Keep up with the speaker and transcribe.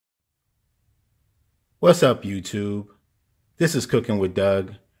What's up, YouTube? This is Cooking with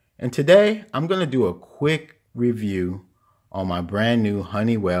Doug, and today I'm going to do a quick review on my brand new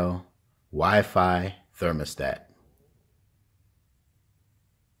Honeywell Wi-Fi thermostat.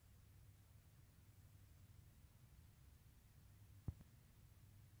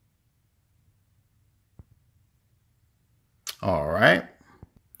 All right,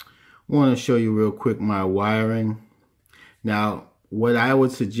 I want to show you real quick my wiring. Now, what I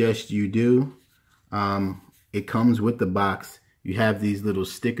would suggest you do, it comes with the box. You have these little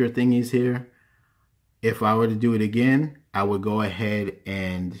sticker thingies here. If I were to do it again, I would go ahead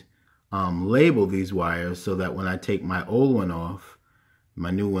and label these wires so that when I take my old one off,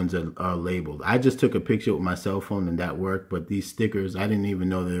 my new ones are labeled. I just took a picture with my cell phone and that worked, but these stickers, I didn't even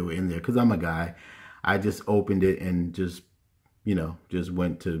know they were in there because I'm a guy. I just opened it and just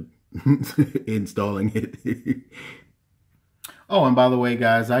went to installing it. Oh, and by the way,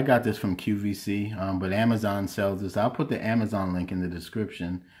 guys, I got this from QVC, but Amazon sells this. I'll put the Amazon link in the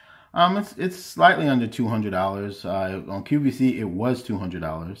description. It's slightly under $200. On QVC, it was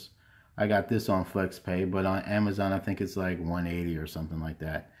 $200. I got this on FlexPay, but on Amazon, I think it's like $180 or something like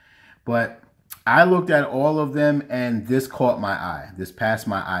that. But I looked at all of them, and this caught my eye. This passed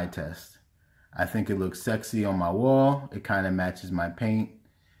my eye test. I think it looks sexy on my wall. It kind of matches my paint.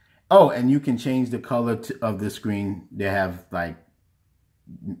 Oh, and you can change the color of the screen. They have like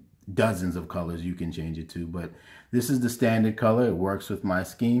dozens of colors you can change it to, but this is the standard color. It works with my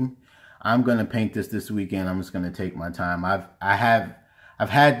scheme. I'm gonna paint this weekend. I'm just gonna take my time. I've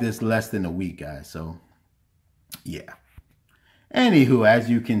had this less than a week, guys. So yeah. Anywho, as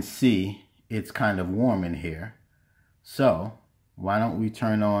you can see, it's kind of warm in here. So why don't we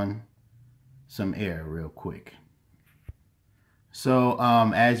turn on some air real quick? So,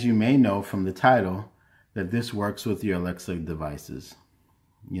 as you may know from the title, that this works with your Alexa devices.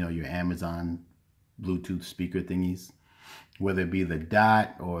 You know, your Amazon Bluetooth speaker thingies, whether it be the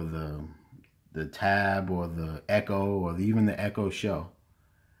Dot or the Tab or the Echo or even the Echo Show.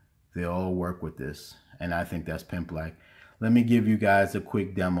 They all work with this, and I think that's pimp-like. Let me give you guys a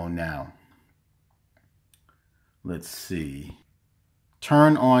quick demo now. Let's see.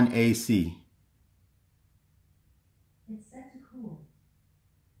 Turn on AC. It's set to cool.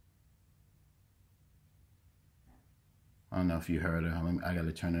 I don't know if you heard her. I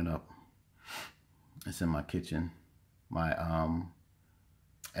gotta turn it up. It's in my kitchen, my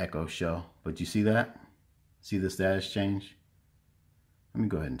Echo Show. But you see that? See the status change? Let me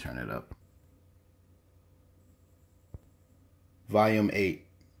go ahead and turn it up. Volume 8.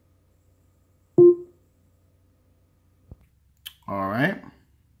 All right.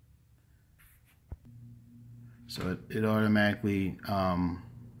 So it automatically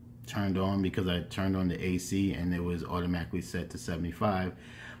turned on because I turned on the AC and it was automatically set to 75.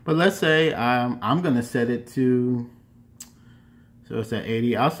 But let's say I'm gonna set it to, so it's at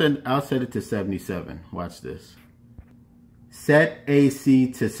 80. I'll set it to 77. Watch this. Set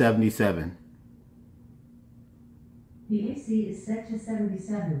AC to 77. The AC is set to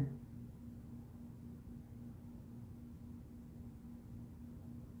 77.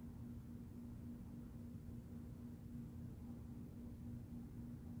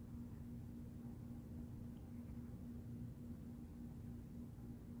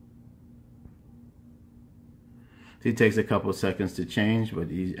 It takes a couple seconds to change,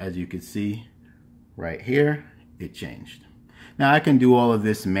 but as you can see right here, it changed. Now I can do all of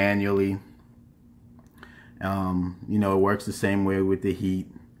this manually. You know, it works the same way with the heat.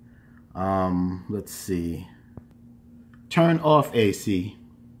 Let's see. Turn off AC.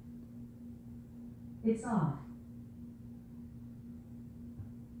 It's off.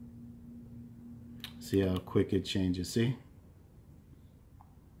 See how quick it changes, see?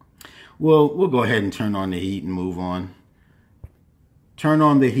 Well, we'll go ahead and turn on the heat and move on. Turn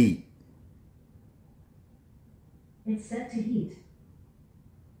on the heat. It's set to heat.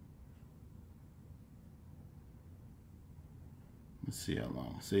 Let's see how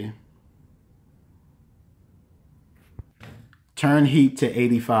long, see? Turn heat to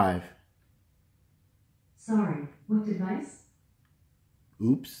 85. Sorry, what device?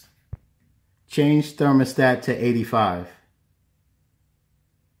 Oops. Change thermostat to 85.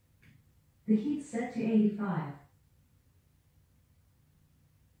 The heat's set to 85.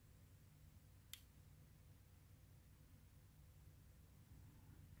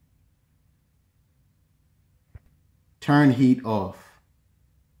 Turn heat off.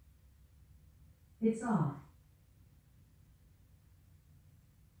 It's off.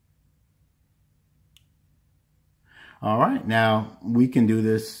 All right, now we can do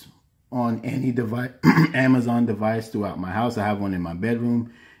this on any device, Amazon device throughout my house. I have one in my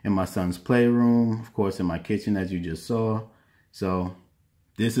bedroom in my son's playroom, of course in my kitchen as you just saw. So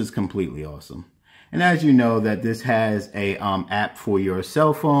this is completely awesome. And as you know, that this has a app for your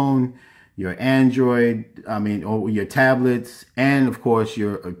cell phone, your Android, or your tablets, and of course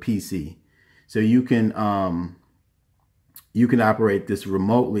your PC. So you can operate this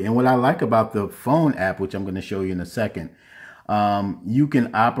remotely. And what I like about the phone app, which I'm going to show you in a second, you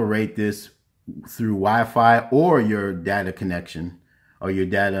can operate this through Wi-Fi or your data connection or your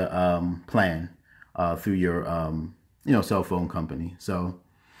data plan through your cell phone company. So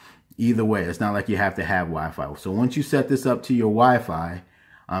either way, it's not like you have to have Wi-Fi. So once you set this up to your Wi-Fi,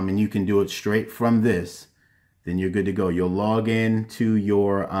 and you can do it straight from this, then you're good to go. You'll log in to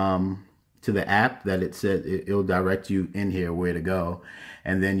your to the app that it said it'll direct you in here where to go,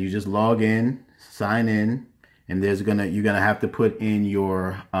 and then you just log in, sign in, and you're gonna have to put in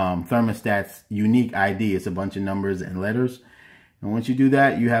your thermostat's unique ID. It's a bunch of numbers and letters, and once you do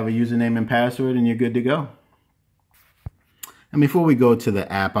that, you have a username and password, and you're good to go. And before we go to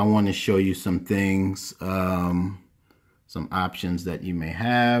the app, I want to show you some things, some options that you may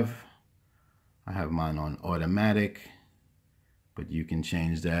have. I have mine on automatic, but you can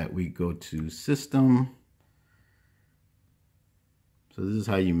change that. We go to system. So this is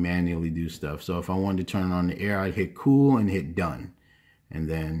how you manually do stuff. So if I wanted to turn on the air, I'd hit cool and hit done, and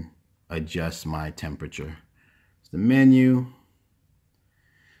then adjust my temperature. It's the menu.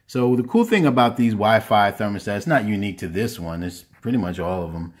 So the cool thing about these Wi-Fi thermostats, it's not unique to this one, it's pretty much all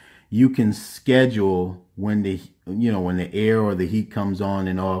of them. You can schedule when the air or the heat comes on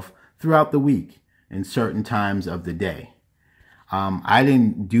and off throughout the week in certain times of the day. I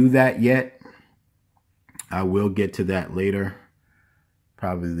didn't do that yet. I will get to that later,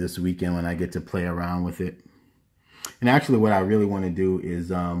 probably this weekend when I get to play around with it. And actually what I really want to do is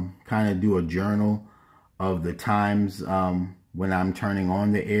kind of do a journal of the times when I'm turning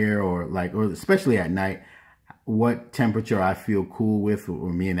on the air, or especially at night, what temperature I feel cool with,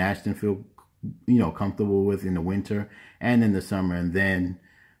 or me and Ashton feel, comfortable with in the winter and in the summer. And then,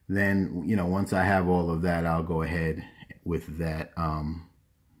 once I have all of that, I'll go ahead with that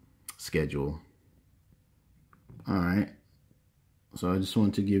schedule. All right. So I just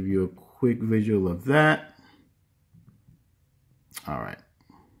want to give you a quick visual of that. All right.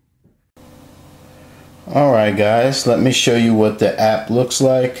 All right, guys, let me show you what the app looks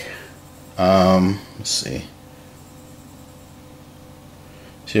like. Let's see.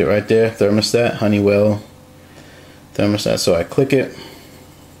 See it right there, thermostat, Honeywell thermostat. So I click it.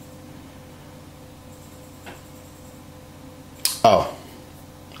 Oh,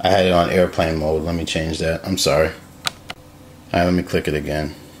 I had it on airplane mode. Let me change that. I'm sorry. All right, let me click it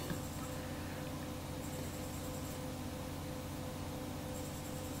again.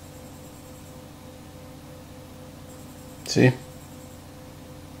 See?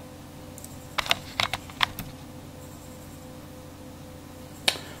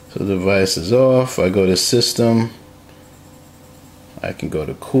 So the device is off. I go to system. I can go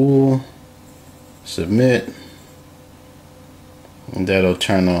to cool, submit, and that'll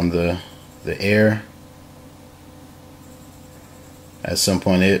turn on the air. At some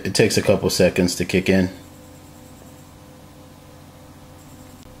point, it takes a couple seconds to kick in.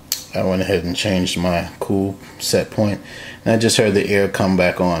 I went ahead and changed my cool set point, and I just heard the air come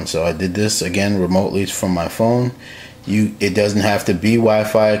back on. So I did this again remotely from my phone. It doesn't have to be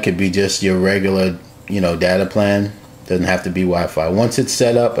Wi-Fi. It could be just your regular, data plan. It doesn't have to be Wi-Fi. Once it's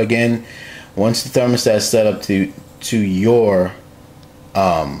set up again, once the thermostat is set up to your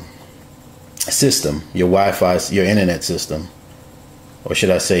system, your Wi-Fi, your internet system, or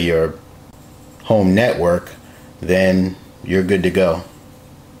should I say your home network, then you're good to go.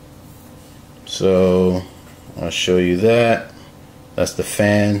 So I'll show you that. That's the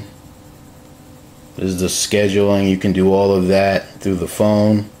fan. This is the scheduling. You can do all of that through the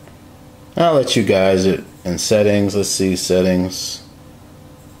phone. I'll let you guys in settings. Let's see, settings.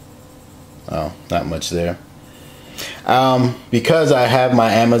 Oh, not much there. Because I have my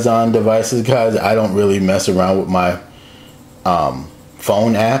Amazon devices, guys, I don't really mess around with my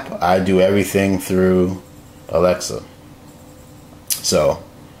phone app. I do everything through Alexa. So,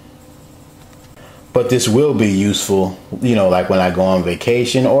 but this will be useful, like when I go on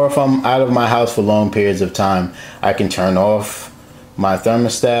vacation, or if I'm out of my house for long periods of time, I can turn off my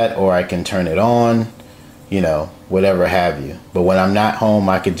thermostat or I can turn it on, whatever have you. But when I'm not home,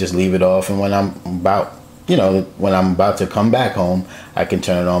 I could just leave it off, and when I'm about to come back home, I can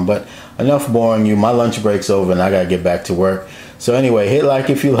turn it on. But enough boring you. My lunch break's over and I gotta get back to work. So anyway, hit like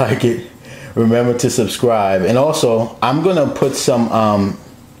if you like it. Remember to subscribe, and also I'm gonna put some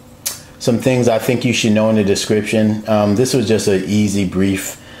things I think you should know in the description. This was just an easy,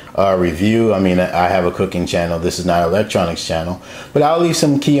 brief review. I mean, I have a cooking channel. This is not an electronics channel, but I'll leave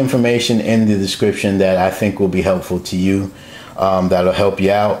some key information in the description that I think will be helpful to you. That'll help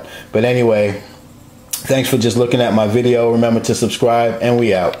you out. But anyway, thanks for just looking at my video. Remember to subscribe, and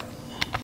we out.